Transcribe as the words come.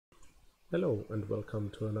Hello and welcome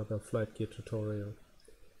to another Flightgear tutorial.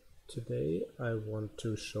 Today I want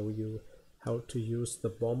to show you how to use the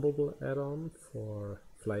Bombable add-on for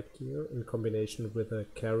Flightgear in combination with a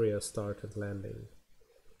carrier start and landing.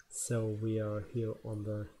 So we are here on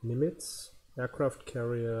the Nimitz aircraft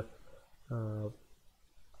carrier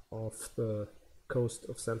off the coast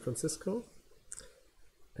of San Francisco.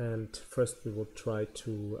 And first we will try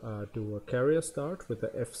to do a carrier start with the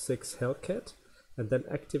F6 Hellcat, and then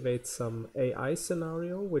activate some AI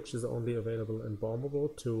scenario, which is only available in Bombable,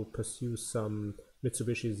 to pursue some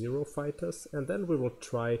Mitsubishi Zero fighters, and then we will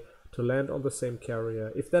try to land on the same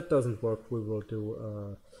carrier. If that doesn't work, we will do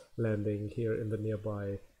a landing here in the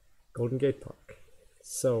nearby Golden Gate Park.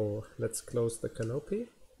 So let's close the canopy,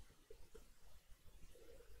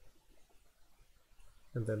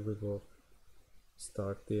 and then we will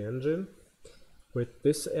start the engine. With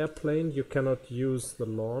this airplane you cannot use the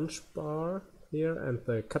launch bar here and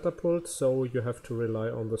the catapult, so you have to rely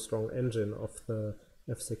on the strong engine of the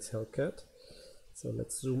F6 Hellcat. So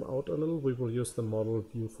let's zoom out a little. We will use the model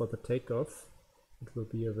view for the takeoff. It will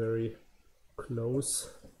be a very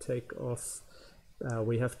close takeoff.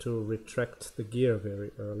 We have to retract the gear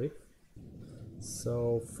very early.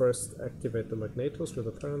 So first activate the magnetos with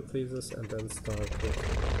a parenthesis and then start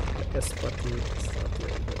with the S button, start the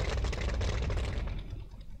engine.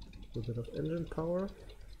 A little bit of engine power.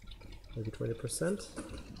 Maybe 20%.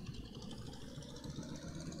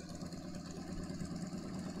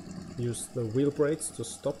 Use the wheel brakes to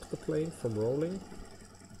stop the plane from rolling.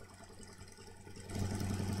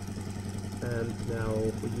 And now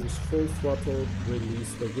we use full throttle,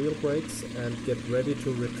 release the wheel brakes and get ready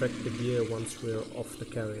to retract the gear once we're off the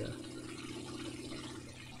carrier.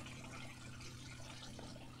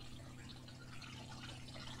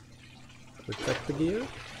 Retract the gear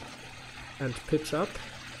and pitch up.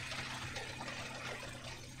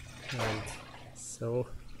 And so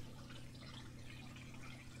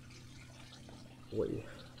we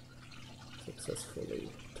successfully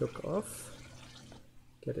took off.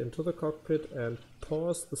 Get into the cockpit and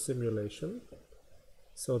pause the simulation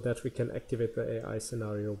so that we can activate the AI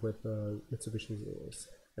scenario with the Mitsubishi Zeros.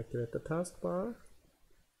 Activate the taskbar,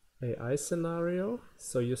 AI scenario.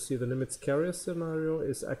 So you see the Nimitz carrier scenario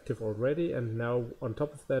is active already, and now on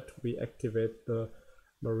top of that we activate the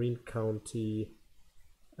Marin County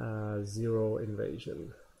Zero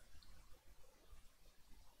invasion.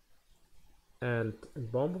 And in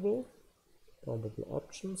Bombable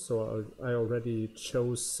options, so I already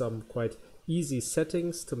chose some quite easy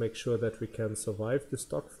settings to make sure that we can survive this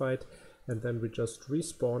dogfight, and then we just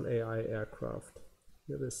respawn AI aircraft.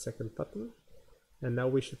 Here the second button, and now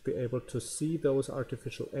we should be able to see those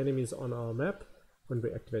artificial enemies on our map. When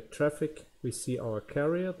we activate traffic, we see our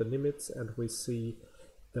carrier, the Nimitz, and we see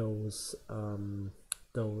those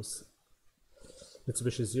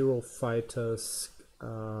Mitsubishi Zero fighters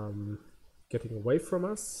getting away from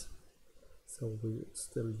us. So we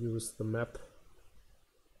still use the map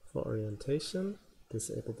for orientation,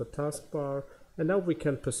 disable the taskbar, and now we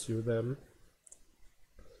can pursue them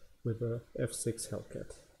with the F6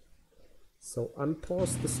 Hellcat. So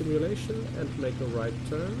unpause the simulation and make a right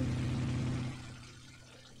turn.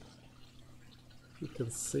 You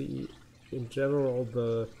can see in general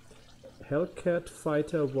the Hellcat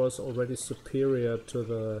fighter was already superior to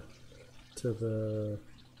the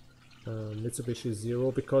Mitsubishi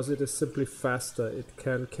Zero because it is simply faster. It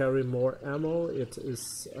can carry more ammo. It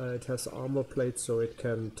has armor plates, so it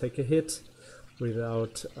can take a hit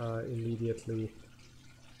without immediately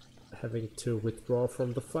having to withdraw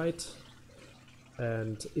from the fight.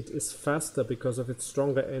 And it is faster because of its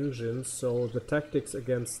stronger engine. So the tactics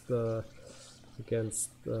against the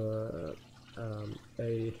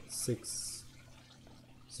A6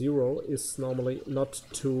 Zero is normally not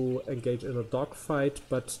to engage in a dogfight,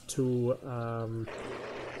 but to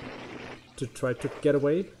try to get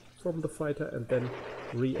away from the fighter and then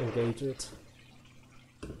re-engage it,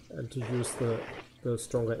 and to use the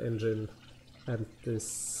stronger engine and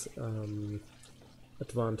this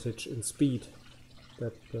advantage in speed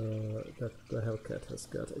that the Hellcat has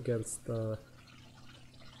got against the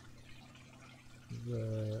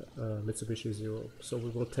Mitsubishi Zero. So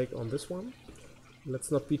we will take on this one.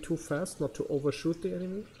 Let's not be too fast, not to overshoot the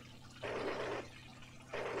enemy.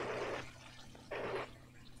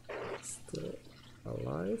 Still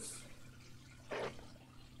alive.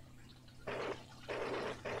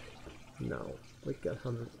 Now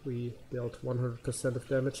we dealt 100% of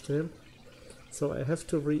damage to him. So I have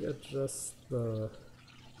to readjust the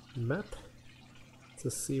map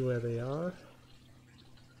to see where they are.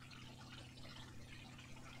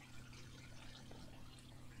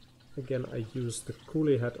 Again, I use the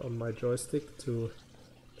coolie head on my joystick to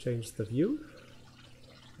change the view.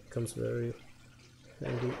 It comes very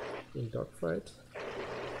handy in Dogfight.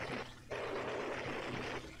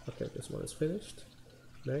 Okay, this one is finished.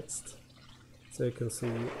 Next. So you can see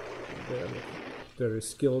they're not very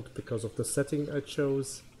skilled because of the setting I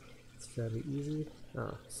chose. It's fairly easy.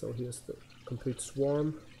 So here's the complete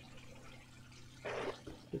swarm.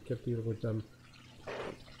 We can deal with them.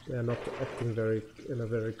 They are not acting in a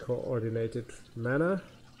very coordinated manner.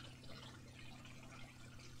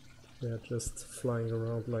 They are just flying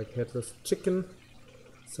around like headless chicken,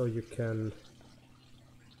 so you can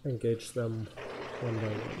engage them one by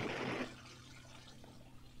one.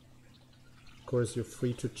 Of course, you're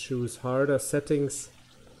free to choose harder settings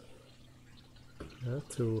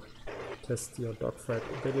to test your dogfight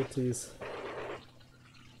abilities.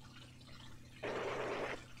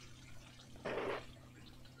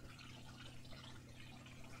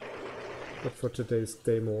 But for today's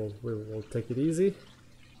demo, we will take it easy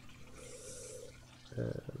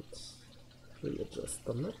and readjust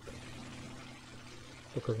the map.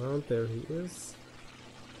 Look around, there he is.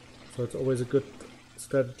 So it's always a good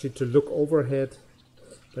strategy to look overhead.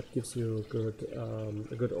 That gives you a good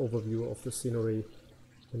overview of the scenery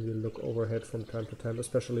when you look overhead from time to time,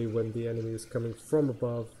 especially when the enemy is coming from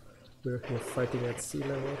above. We're here fighting at sea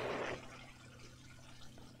level.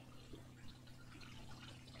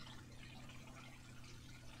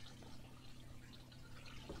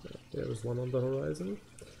 There is one on the horizon.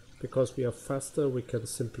 Because we are faster, we can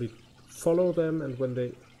simply follow them, and when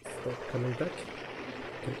they start coming back,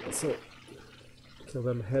 we can also kill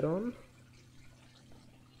them head on.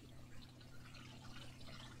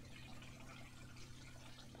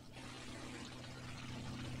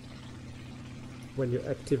 When you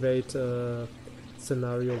activate a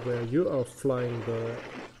scenario where you are flying the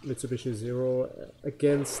Mitsubishi Zero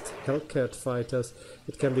against Hellcat fighters,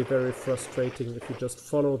 it can be very frustrating if you just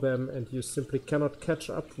follow them and you simply cannot catch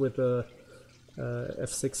up with the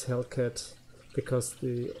F6 Hellcat because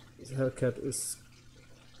the Hellcat is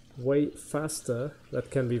way faster. That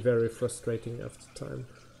can be very frustrating after time.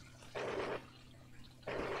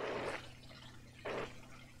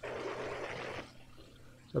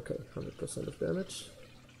 Okay, 100% of damage.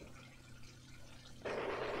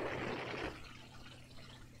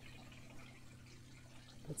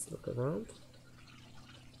 Let's look around.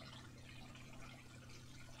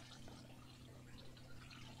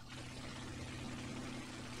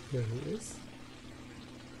 Here he is.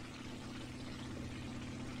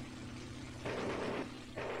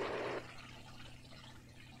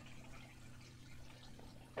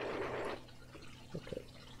 Okay,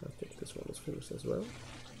 I think this one is finished as well.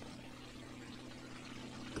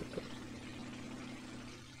 Okay.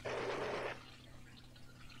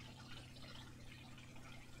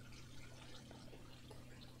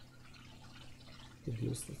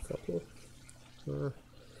 Use the throttle.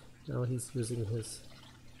 Now he's using his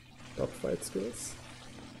dogfight skills.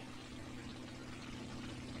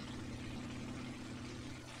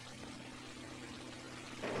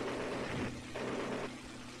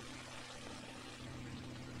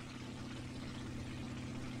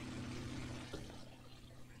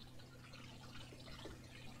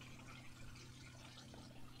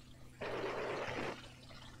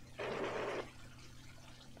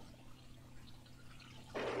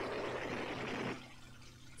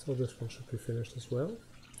 So this one should be finished as well.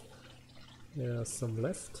 There are some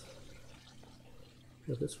left.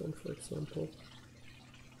 Here, this one, for example.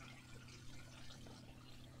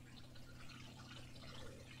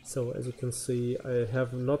 So as you can see, I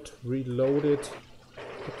have not reloaded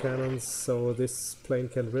the cannons, so this plane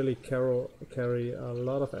can really carry a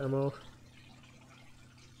lot of ammo.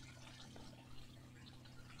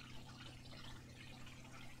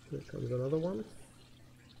 Here comes another one.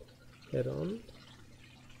 Head on.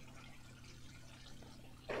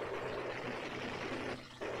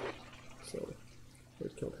 So we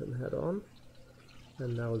killed him head on,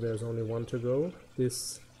 and now there's only one to go.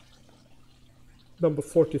 This number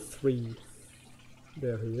 43,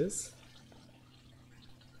 there he is.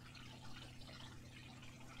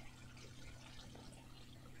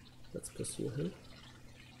 Let's pursue him.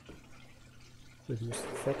 Reduce the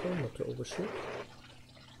throttle, not to overshoot.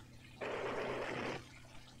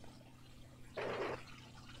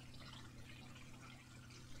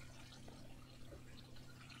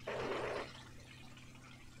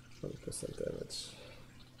 Damage.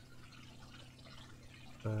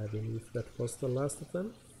 I believe that was the last of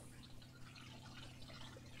them.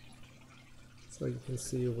 So you can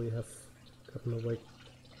see we have gotten away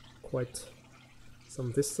quite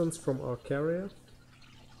some distance from our carrier.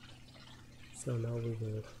 So now we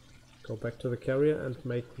will Go back to the carrier and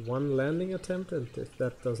make one landing attempt, and if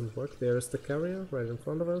that doesn't work, there is the carrier right in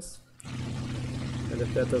front of us. And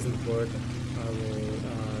if that doesn't work, I will...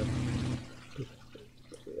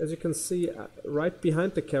 as you can see, right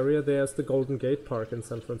behind the carrier there's the Golden Gate Park in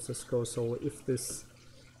San Francisco, so if this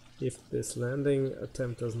landing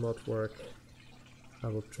attempt does not work, I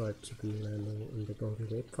will try to be landing in the Golden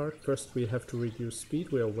Gate Park. First we have to reduce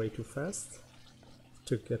speed, we are way too fast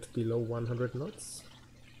to get below 100 knots.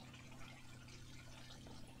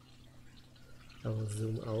 I will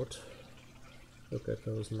zoom out. Look at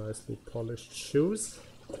those nicely polished shoes.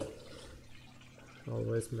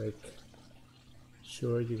 Always make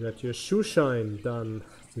sure you got your shoe shine done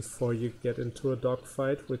before you get into a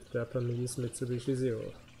dogfight with Japanese Mitsubishi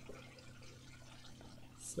Zeros.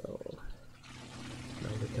 So now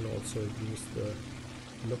we can also use the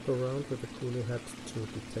look around with the coolie hat to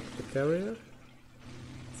detect the carrier.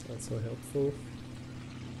 It's also helpful.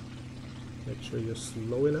 Make sure you're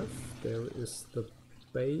slow enough. There is the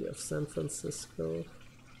Bay of San Francisco.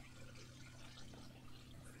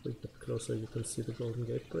 If we get closer you can see the Golden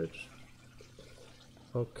Gate Bridge.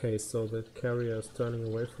 Okay, so the carrier is turning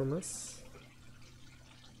away from us.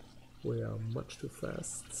 We are much too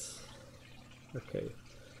fast. Okay,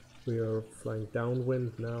 we are flying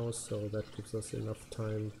downwind now, so that gives us enough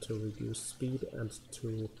time to reduce speed and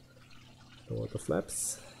to lower the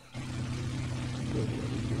flaps. We'll be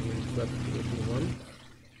using flap position 1.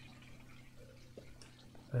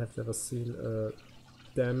 I have never seen a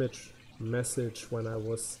damage message when I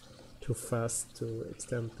was too fast to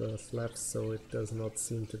extend the flaps, so it does not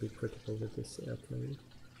seem to be critical with this airplane.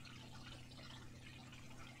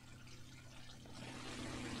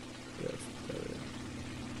 There's the carrier.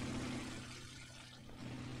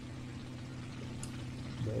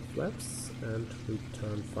 More flaps and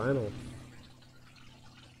return final.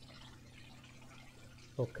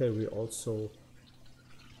 Okay, we also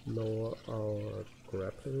lower our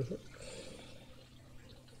grappling hook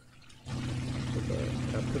with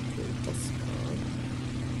a capital Oscar.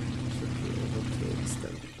 Should be able to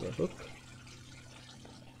extend the hook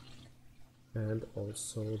and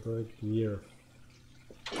also the gear.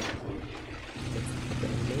 Let's look at the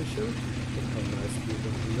animation. Look how nicely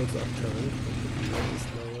the wheels are turned when the gear is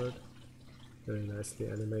lowered. Very nicely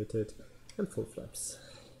animated and full flaps.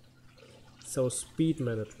 So speed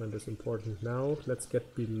management is important now. Let's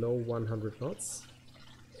get below 100 knots.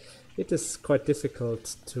 It is quite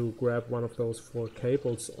difficult to grab one of those 4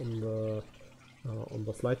 cables on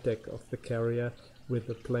the flight deck of the carrier with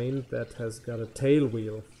a plane that has got a tail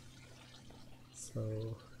wheel.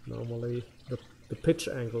 So normally the pitch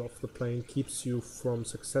angle of the plane keeps you from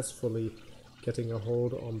successfully getting a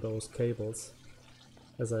hold on those cables.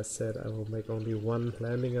 As I said, I will make only one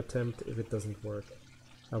landing attempt. If it doesn't work,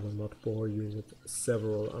 I will not bore you with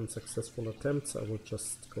several unsuccessful attempts. I will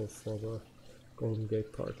just go for the Golden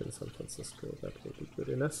Gate Park in San Francisco. That will be good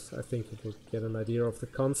enough. I think you will get an idea of the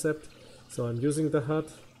concept. So I'm using the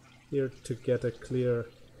HUD here to get a clear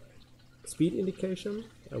speed indication.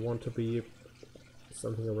 I want to be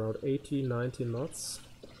something around 80-90 knots.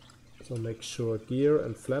 So make sure gear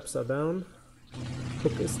and flaps are down.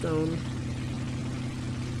 Hook is down.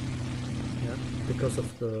 Yeah, because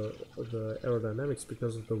of the aerodynamics,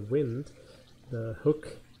 because of the wind, the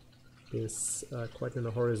hook is quite in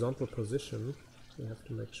a horizontal position. We have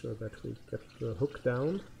to make sure that we get the hook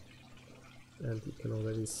down, and you can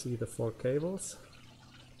already see the 4 cables.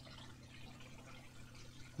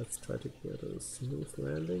 Let's try to get a smooth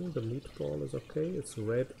landing. The meatball is okay, it's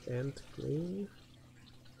red and green.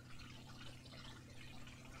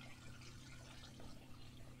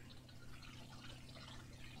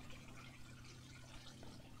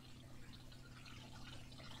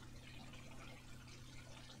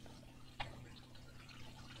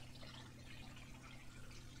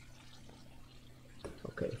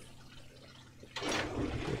 Okay,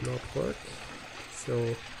 did not work, so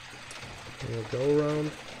we'll go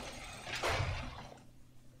around.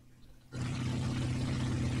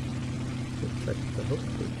 Retract the hook,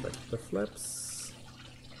 retract the flaps.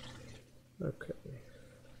 Okay,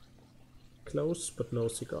 close but no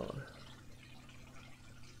cigar.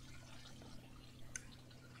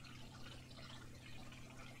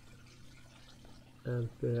 And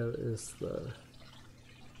there is the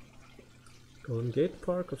Golden Gate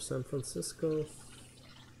Park of San Francisco.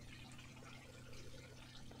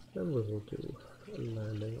 Then we will do a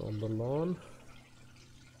landing on the lawn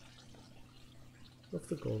of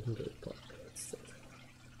the Golden Gate Park instead.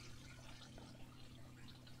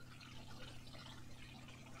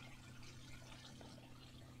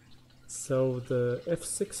 So the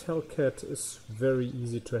F6 Hellcat is very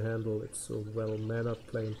easy to handle. It's a well-mannered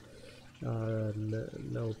plane.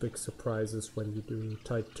 No big surprises when you do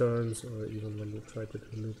tight turns or even when you try to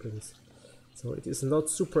do loopings. So it is not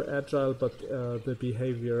super agile, but the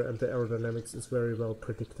behavior and the aerodynamics is very well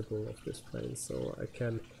predictable of this plane, so I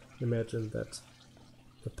can imagine that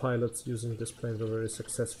the pilots using this plane were very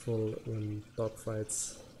successful in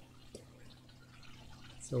dogfights.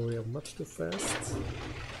 So we are much too fast.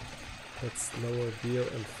 Let's lower gear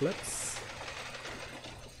and flaps.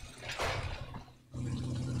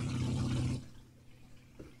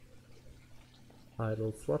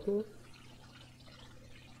 Idle throttle.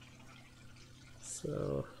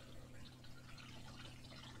 So,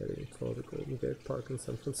 heading for the Golden Gate Park in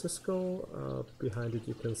San Francisco. Behind it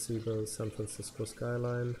you can see the San Francisco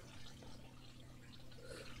skyline.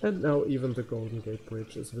 And now even the Golden Gate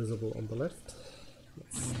Bridge is visible on the left.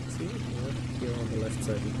 Let's see, yeah, here on the left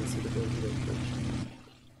side you can see the Golden Gate Bridge.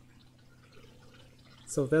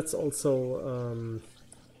 So that's also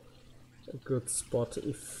a good spot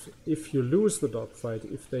if you lose the dogfight,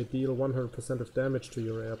 if they deal 100% of damage to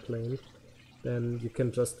your airplane, then you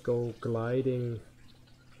can just go gliding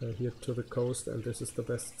here to the coast, and this is the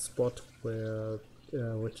best spot where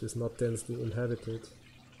which is not densely inhabited.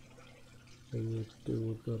 And you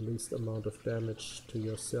do the least amount of damage to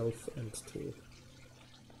yourself and to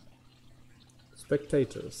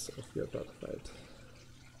spectators of your dogfight.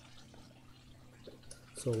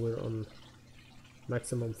 So we're on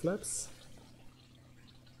maximum flaps.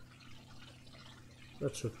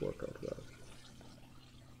 That should work out well.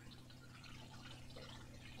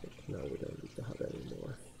 But now we don't need the HUD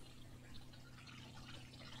anymore.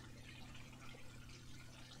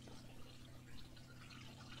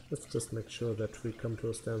 Let's just make sure that we come to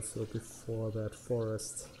a standstill before that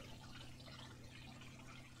forest.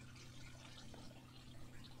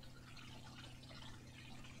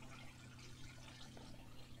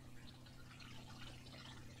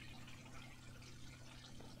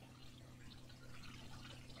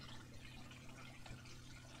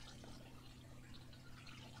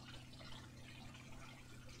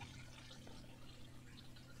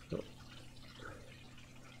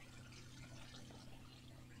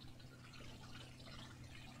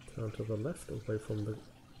 Turn to the left, away from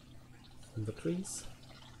the trees.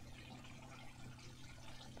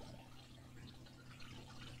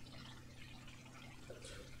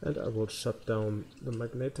 And I will shut down the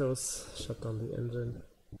magnetos, shut down the engine.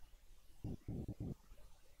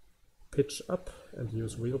 Pitch up and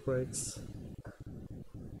use wheel brakes.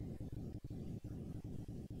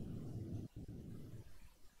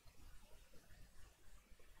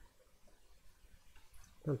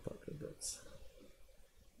 And park your brakes.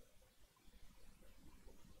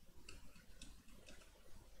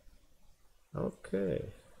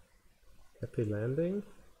 Okay, happy landing.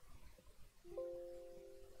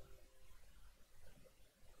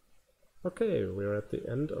 Okay, we're at the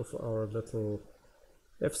end of our little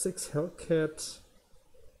F6 Hellcat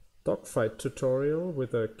dogfight tutorial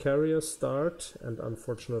with a carrier start and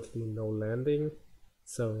unfortunately no landing.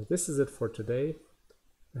 So this is it for today.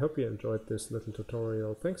 I hope you enjoyed this little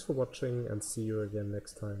tutorial. Thanks for watching and see you again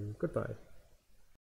next time. Goodbye.